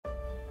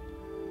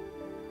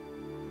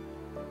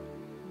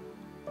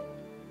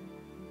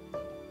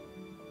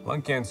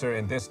Lung cancer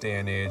in this day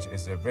and age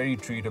is a very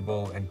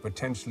treatable and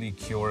potentially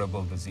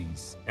curable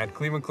disease. At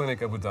Cleveland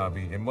Clinic Abu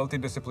Dhabi, a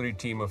multidisciplinary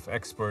team of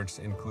experts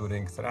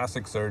including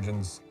thoracic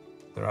surgeons,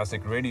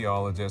 thoracic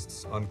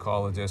radiologists,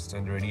 oncologists,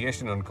 and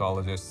radiation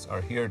oncologists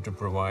are here to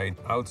provide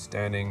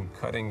outstanding,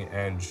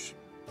 cutting-edge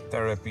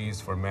therapies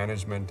for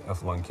management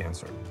of lung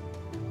cancer.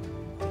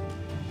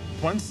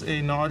 Once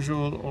a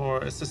nodule or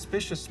a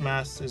suspicious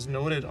mass is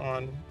noted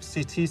on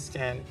CT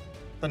scan,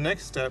 the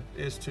next step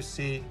is to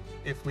see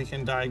if we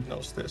can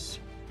diagnose this.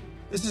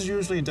 This is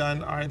usually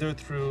done either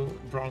through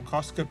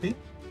bronchoscopy,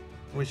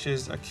 which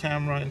is a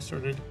camera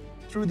inserted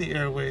through the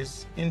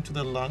airways into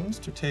the lungs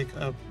to take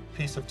a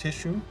piece of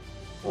tissue,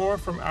 or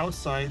from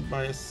outside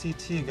by a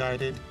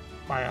CT-guided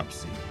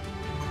biopsy.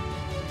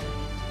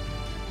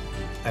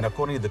 And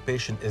accordingly, the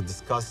patient is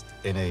discussed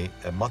in a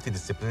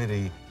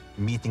multidisciplinary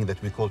meeting that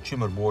we call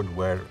tumor board,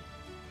 where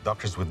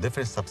doctors with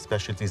different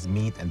subspecialties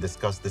meet and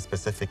discuss the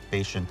specific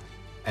patient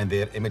and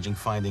their imaging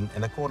finding,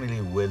 and accordingly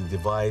will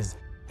devise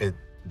a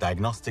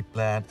diagnostic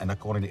plan and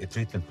accordingly a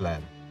treatment plan.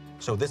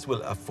 So this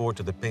will afford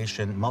to the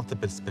patient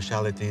multiple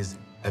specialties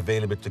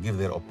available to give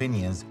their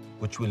opinions,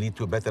 which will lead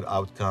to a better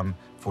outcome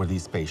for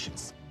these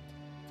patients.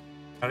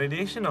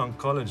 Radiation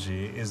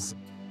oncology is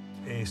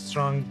a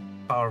strong,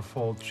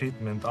 powerful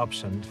treatment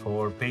option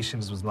for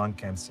patients with lung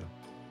cancer.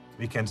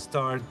 We can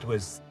start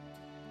with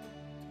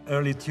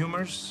early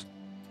tumors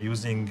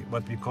using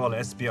what we call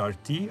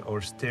SBRT,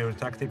 or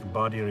stereotactic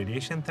body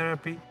radiation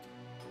therapy.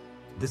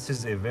 This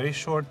is a very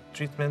short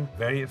treatment,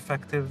 very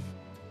effective,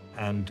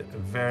 and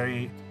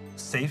very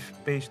safe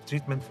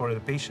treatment for the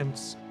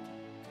patients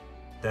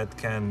that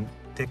can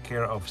take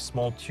care of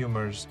small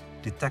tumors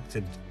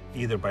detected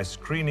either by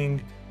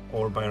screening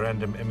or by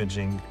random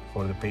imaging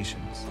for the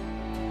patients.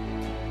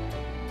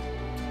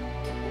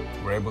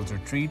 We're able to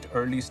treat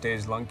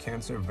early-stage lung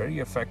cancer very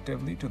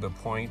effectively to the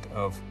point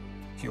of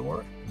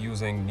cure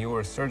using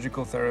newer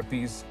surgical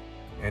therapies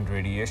and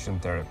radiation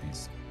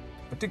therapies.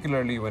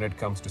 Particularly when it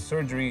comes to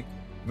surgery,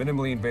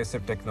 minimally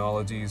invasive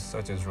technologies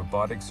such as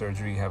robotic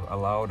surgery have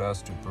allowed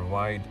us to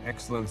provide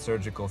excellent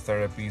surgical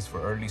therapies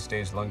for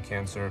early-stage lung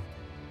cancer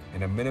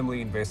in a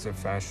minimally invasive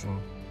fashion,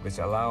 which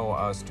allow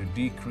us to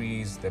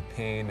decrease the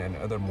pain and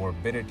other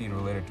morbidity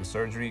related to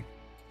surgery,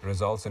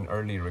 results in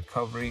early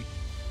recovery,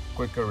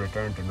 quicker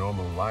return to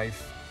normal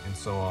life, and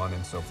so on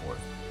and so forth.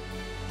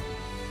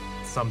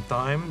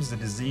 Sometimes the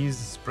disease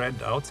is spread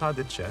outside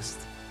the chest,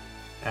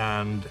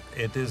 and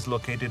it is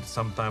located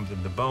sometimes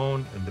in the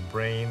bone, in the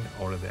brain,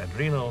 or the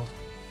adrenal.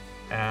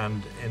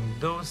 And in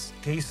those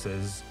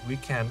cases, we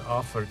can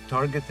offer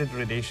targeted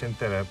radiation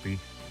therapy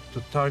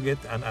to target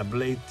and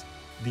ablate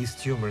these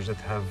tumors that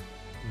have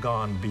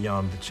gone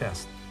beyond the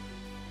chest.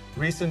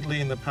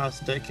 Recently, in the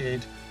past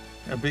decade,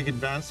 a big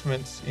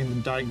advancement in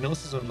the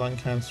diagnosis of lung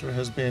cancer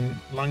has been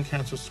lung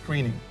cancer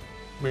screening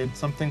with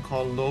something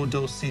called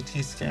low-dose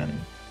CT scanning.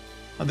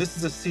 Now, this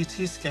is a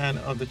CT scan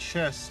of the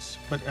chest,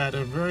 but at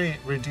a very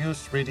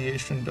reduced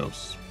radiation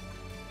dose.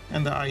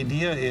 And the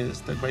idea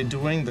is that by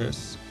doing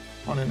this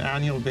on an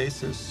annual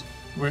basis,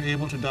 we're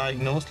able to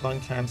diagnose lung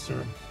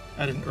cancer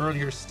at an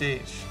earlier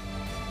stage.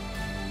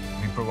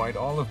 We provide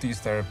all of these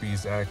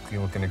therapies at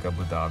Cleveland Clinic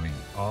Abu Dhabi.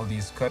 All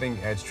these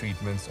cutting-edge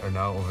treatments are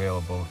now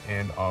available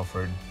and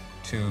offered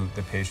to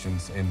the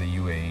patients in the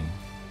UAE.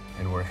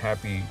 And we're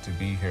happy to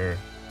be here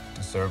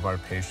to serve our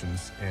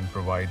patients and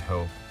provide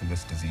hope in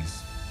this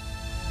disease.